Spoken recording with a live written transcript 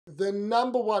The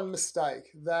number one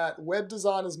mistake that web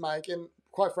designers make, and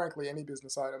quite frankly, any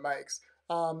business owner makes,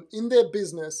 in their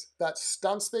business that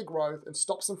stunts their growth and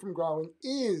stops them from growing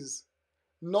is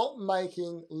not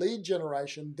making lead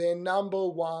generation their number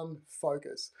one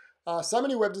focus. So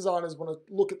many web designers want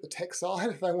to look at the tech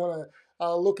side. They want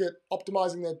to look at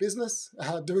optimizing their business,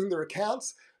 doing their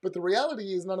accounts. But the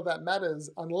reality is none of that matters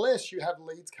unless you have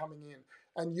leads coming in.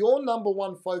 And your number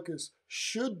one focus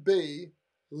should be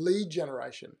lead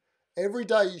generation. Every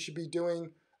day you should be doing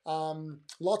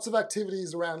lots of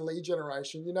activities around lead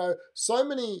generation. You know, so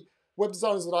many web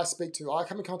designers that I speak to, I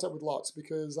come in contact with lots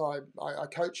because I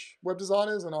coach web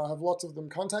designers and I have lots of them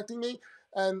contacting me.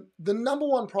 And the number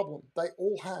one problem they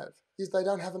all have is they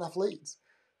don't have enough leads.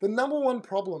 The number one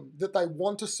problem that they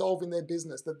want to solve in their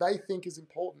business that they think is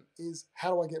important is,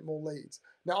 how do I get more leads?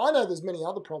 Now, I know there's many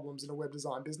other problems in a web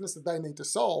design business that they need to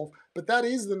solve, but that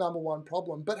is the number one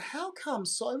problem. But how come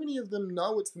so many of them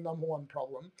know it's the number one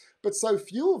problem, but so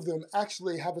few of them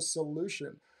actually have a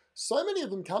solution? So many of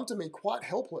them come to me quite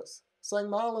helpless, saying,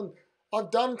 Marlon,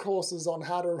 I've done courses on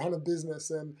how to run a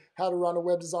business and how to run a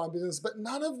web design business, but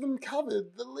none of them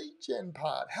covered the lead gen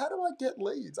part. How do I get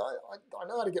leads? I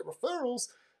know how to get referrals.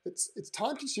 It's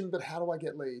time consuming, but how do I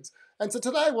get leads? And so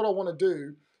today what I want to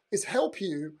do is help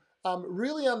you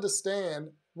really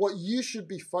understand what you should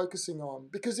be focusing on.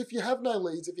 Because if you have no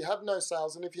leads, if you have no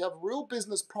sales, and if you have real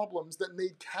business problems that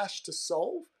need cash to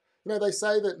solve, you know, they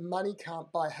say that money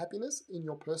can't buy happiness in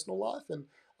your personal life, and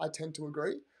I tend to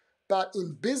agree. But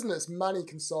in business, money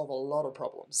can solve a lot of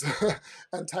problems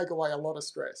and take away a lot of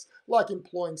stress, like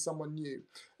employing someone new.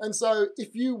 And so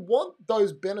if you want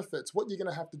those benefits, what you're going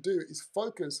to have to do is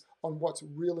focus on what's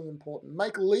really important.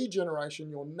 Make lead generation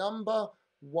your number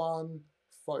one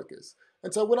focus.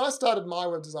 And so when I started my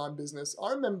web design business,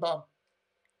 I remember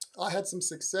I had some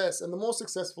success, and the more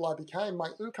successful I became, my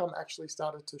income actually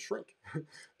started to shrink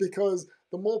because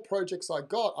the more projects I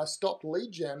got, I stopped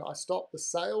lead gen, I stopped the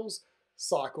sales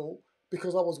cycle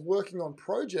because I was working on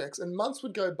projects, and months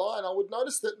would go by and I would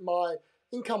notice that my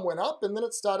income went up and then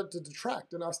it started to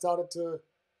detract and I started to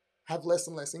have less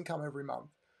and less income every month.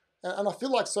 And I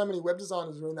feel like so many web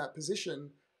designers are in that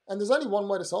position, and there's only one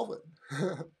way to solve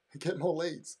it. Get more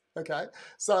leads, okay?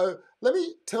 So let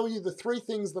me tell you the 3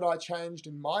 things that I changed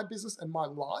in my business and my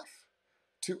life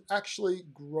to actually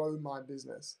grow my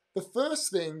business. The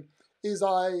first thing is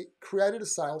I created a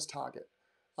sales target.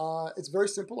 It's very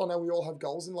simple. I know we all have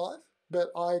goals in life, but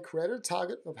I created a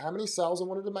target of how many sales I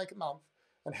wanted to make a month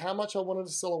and how much I wanted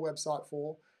to sell a website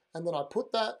for. And then I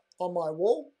put that on my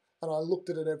wall and I looked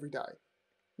at it every day.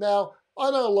 Now,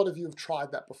 I know a lot of you have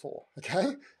tried that before,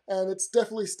 okay? And it's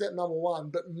definitely step number 1,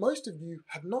 but most of you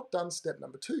have not done step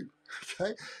number 2,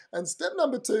 okay? And step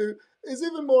number 2 is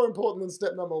even more important than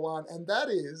step number 1, and that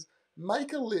is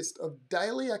make a list of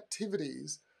daily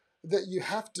activities that you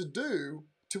have to do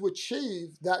to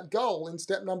achieve that goal in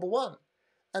step number 1.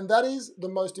 And that is the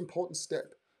most important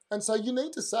step. And so you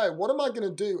need to say, what am I going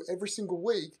to do every single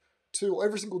week or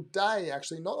every single day,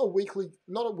 actually, not a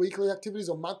weekly activities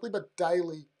or monthly, but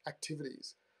daily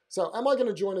activities. So am I going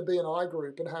to join a B&I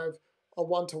group and have a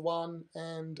one-to-one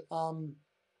and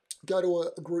go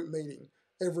to a group meeting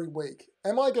every week?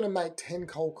 Am I going to make 10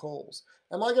 cold calls?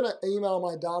 Am I going to email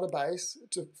my database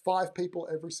to 5 people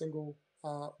every single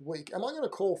week? Am I going to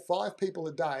call 5 people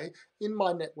a day in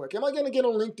my network? Am I going to get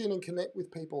on LinkedIn and connect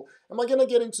with people? Am I going to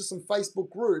get into some Facebook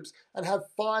groups and have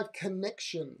 5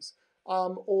 connections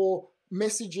or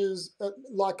messages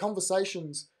like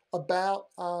conversations about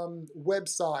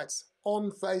websites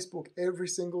on Facebook every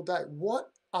single day?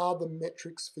 What are the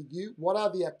metrics for you? What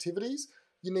are the activities?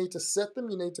 You need to set them.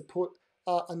 You need to put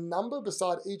a number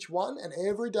beside each one, and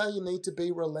every day you need to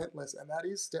be relentless, and that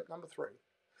is step number 3.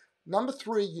 Number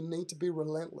 3, you need to be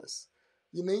relentless.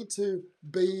 You need to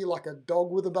be like a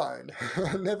dog with a bone.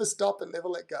 Never stop and never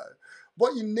let go.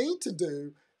 What you need to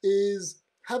do is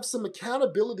have some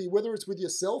accountability, whether it's with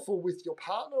yourself or with your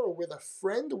partner or with a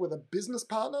friend or with a business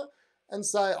partner, and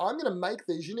say, I'm going to make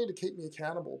these. You need to keep me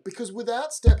accountable. Because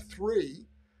without step 3,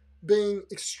 being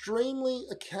extremely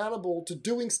accountable to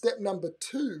doing step number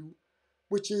 2,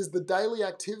 which is the daily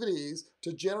activities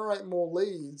to generate more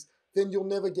leads, then you'll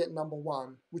never get number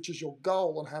 1, which is your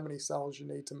goal on how many sales you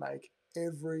need to make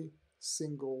every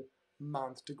single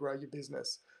month to grow your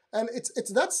business. And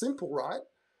it's that simple, right?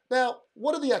 Now,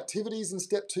 what are the activities in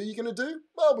step 2 you're going to do?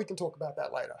 Well, we can talk about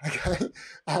that later, okay?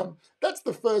 That's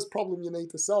the first problem you need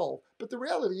to solve. But the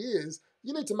reality is,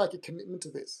 you need to make a commitment to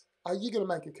this. Are you going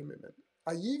to make a commitment?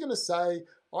 Are you going to say,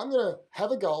 I'm going to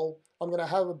have a goal, I'm going to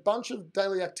have a bunch of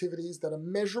daily activities that are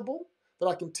measurable, that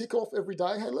I can tick off every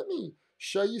day? Hey, let me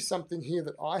show you something here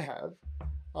that I have.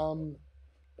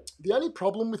 The only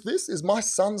problem with this is my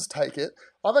sons take it.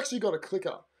 I've actually got a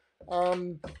clicker.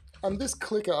 And this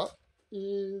clicker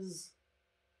is...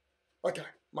 Okay,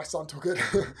 my son took it.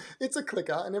 It's a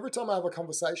clicker, and every time I have a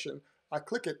conversation, I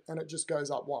click it and it just goes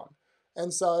up one.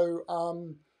 And so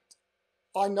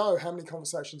I know how many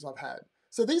conversations I've had.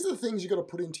 So these are the things you've got to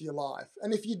put into your life.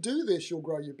 And if you do this, you'll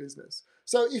grow your business.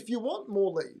 So if you want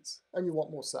more leads and you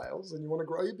want more sales and you want to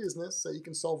grow your business so you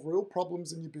can solve real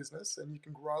problems in your business and you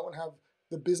can grow and have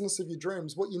the business of your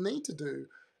dreams, what you need to do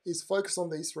is focus on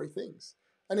these three things.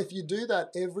 And if you do that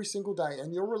every single day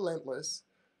and you're relentless,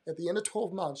 at the end of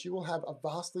 12 months, you will have a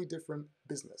vastly different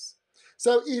business.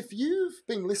 So if you've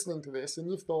been listening to this and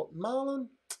you've thought, Marlon,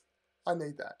 I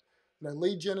need that.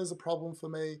 Lead gen is a problem for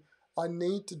me. I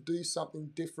need to do something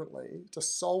differently to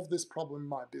solve this problem in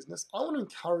my business. I want to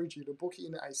encourage you to book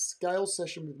in a scale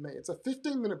session with me. It's a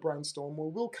 15-minute brainstorm where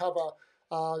we'll cover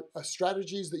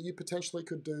strategies that you potentially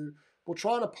could do. We'll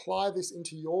try and apply this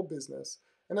into your business.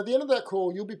 And at the end of that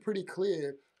call, you'll be pretty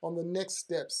clear on the next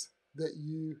steps that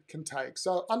you can take.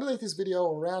 So underneath this video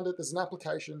or around it, there's an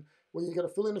application where you've got to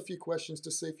fill in a few questions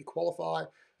to see if you qualify.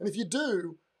 And if you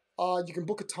do, you can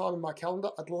book a time in my calendar.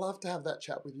 I'd love to have that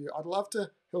chat with you. I'd love to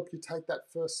help you take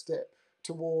that first step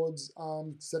towards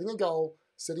setting a goal,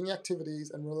 setting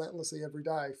activities, and relentlessly every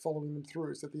day following them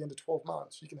through. So at the end of 12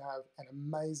 months, you can have an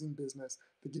amazing business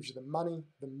that gives you the money,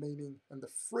 the meaning, and the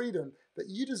freedom that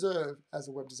you deserve as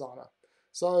a web designer.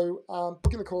 So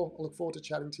book in a call. I look forward to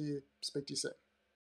chatting to you. Speak to you soon.